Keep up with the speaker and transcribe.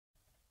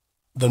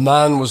The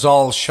man was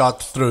all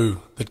shot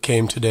through that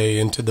came today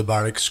into the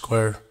barrack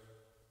square.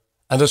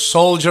 And a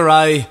soldier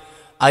I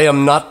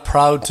am not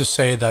proud to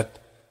say that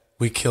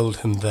we killed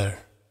him there.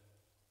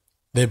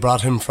 They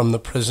brought him from the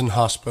prison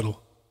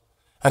hospital,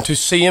 and to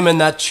see him in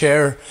that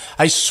chair,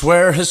 I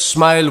swear his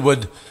smile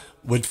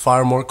would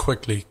far more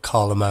quickly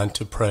call a man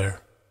to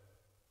prayer.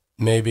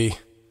 Maybe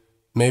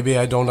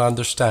I don't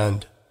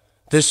understand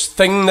this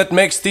thing that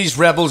makes these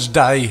rebels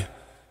die,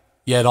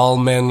 yet all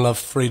men love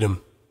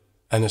freedom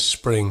and a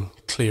spring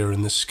clear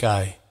in the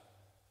sky.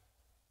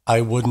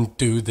 I wouldn't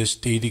do this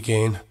deed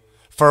again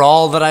for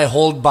all that I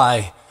hold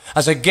by,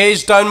 as I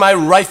gazed down my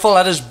rifle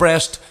at his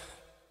breast,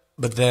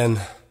 but then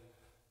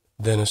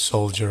a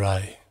soldier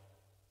I.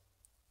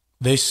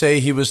 They say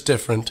he was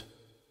different,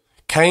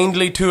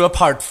 kindly too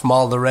apart from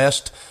all the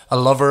rest, a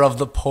lover of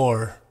the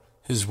poor,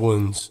 his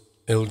wounds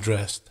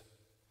ill-dressed.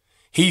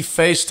 He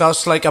faced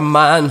us like a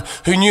man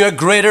who knew a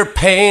greater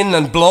pain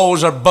than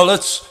blows or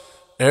bullets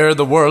ere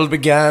the world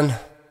began.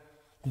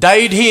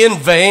 Died he in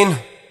vain?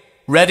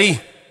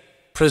 Ready,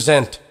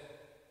 present,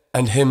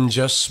 and him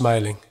just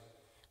smiling.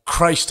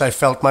 Christ, I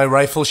felt my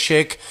rifle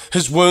shake,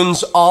 his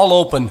wounds all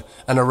open,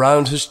 and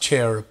around his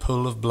chair a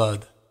pool of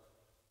blood.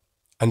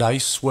 And I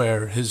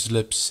swear his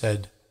lips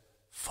said,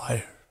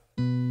 fire,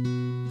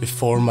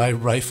 before my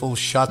rifle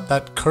shot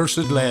that cursed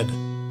lead.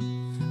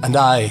 And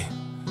I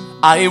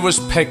was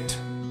picked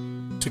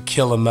to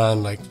kill a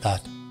man like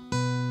that,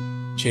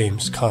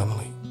 James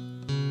Connolly.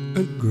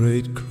 A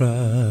great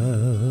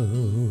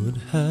crowd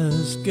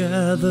has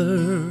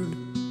gathered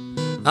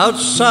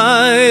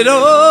outside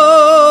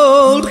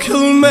old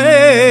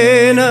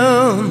Kilmainham,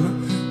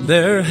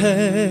 their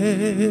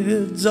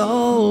heads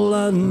all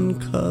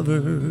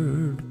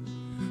uncovered.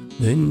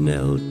 They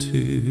knelt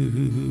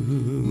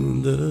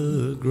to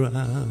the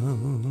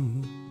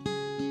ground.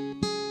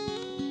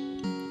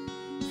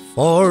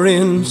 For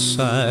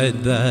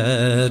inside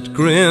that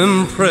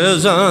grim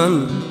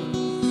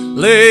prison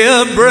lay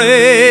a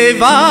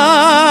brave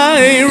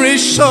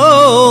Irish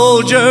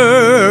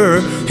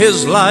soldier,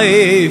 his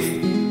life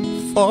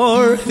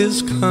for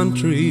his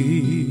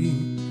country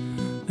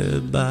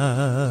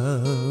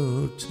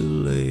about to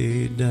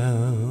lay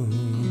down.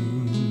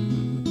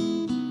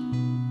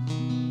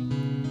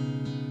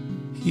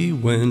 He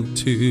went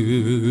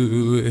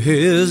to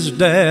his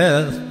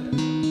death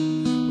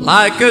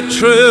like a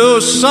true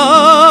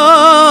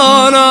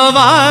son of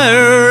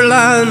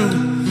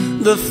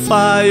Ireland, the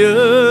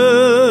firing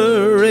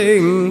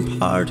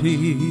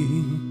party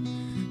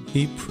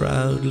he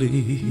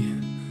proudly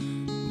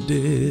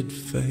did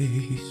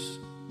face.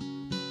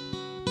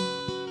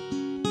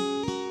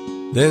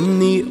 Then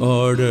the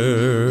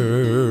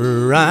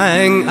order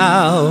rang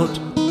out,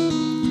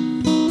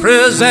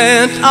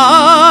 present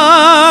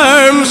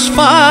arms,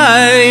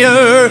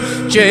 fire.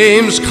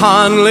 James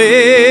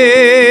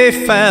Connolly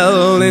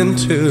fell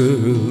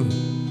into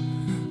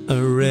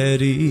a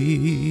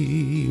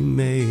ready-made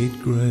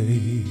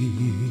grave.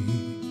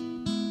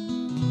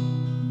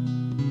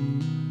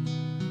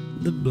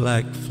 The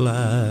black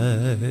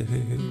flag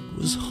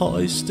was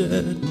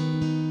hoisted,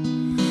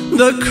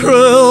 the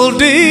cruel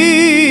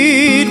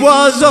deed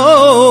was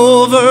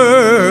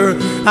over,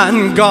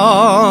 and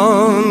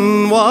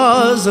gone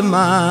was a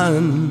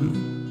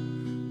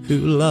man who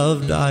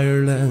loved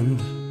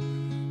Ireland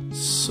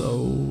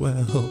so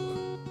well.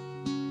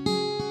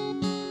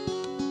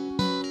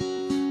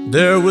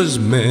 There was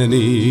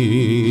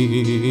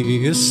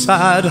many a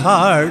sad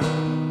heart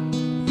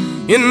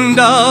in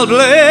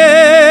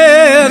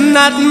Dublin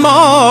that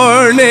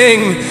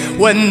morning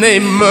when they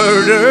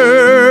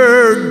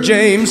murdered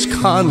James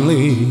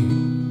Connolly,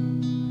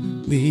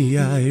 the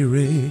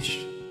Irish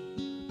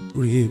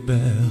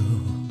rebel.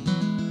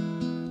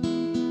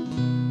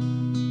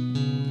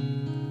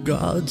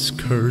 God's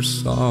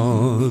curse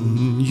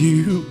on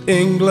you,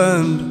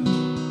 England,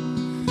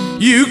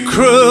 you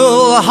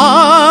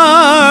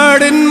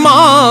cruel-hearted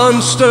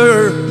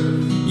monster.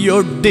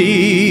 Your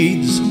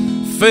deeds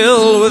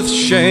fill with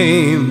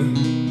shame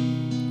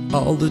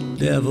all the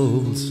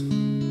devils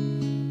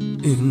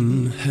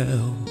in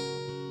hell.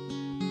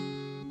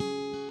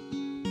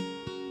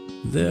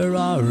 There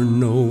are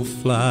no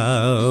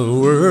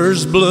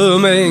flowers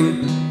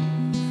blooming,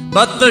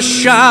 but the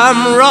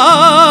shamrock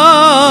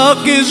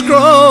is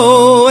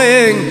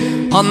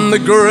growing on the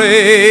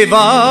grave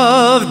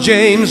of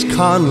James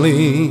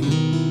Connolly,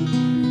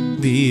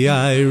 the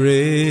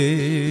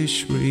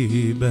Irish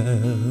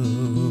rebel.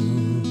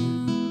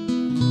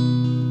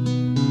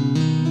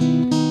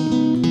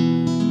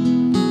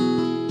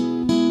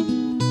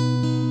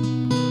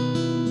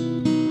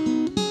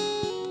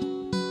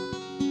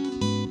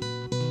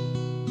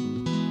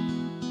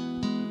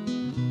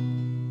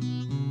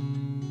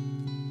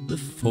 The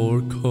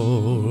four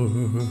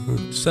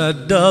courts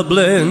at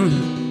Dublin,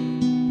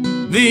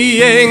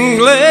 the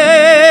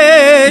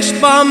English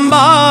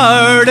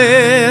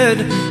bombarded,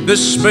 the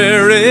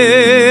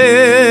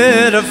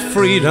spirit of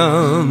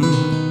freedom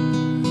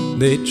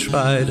they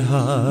tried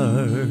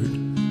hard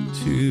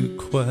to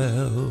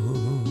quell.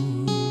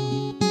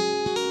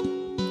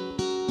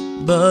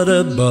 But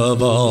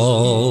above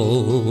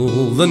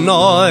all the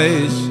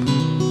noise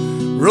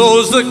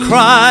rose the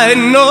cry,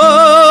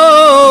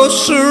 no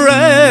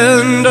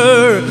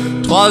surrender.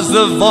 'Twas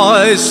the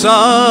voice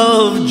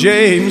of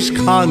James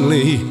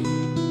Connolly,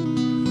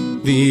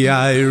 the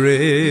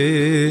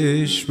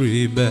Irish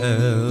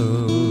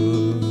rebel.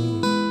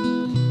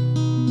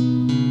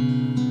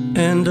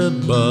 And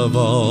above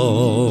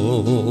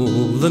all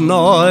the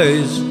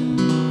noise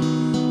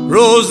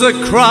rose the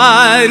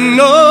cry,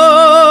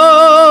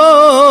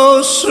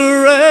 no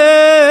surrender.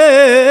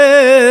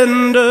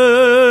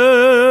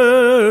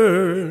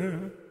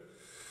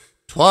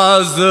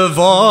 'Twas the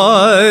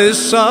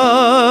voice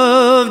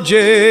of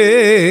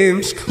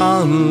James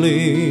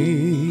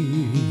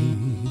Connolly,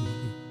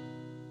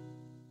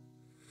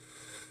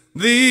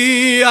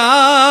 the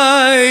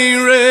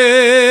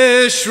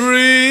Irish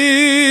rebel.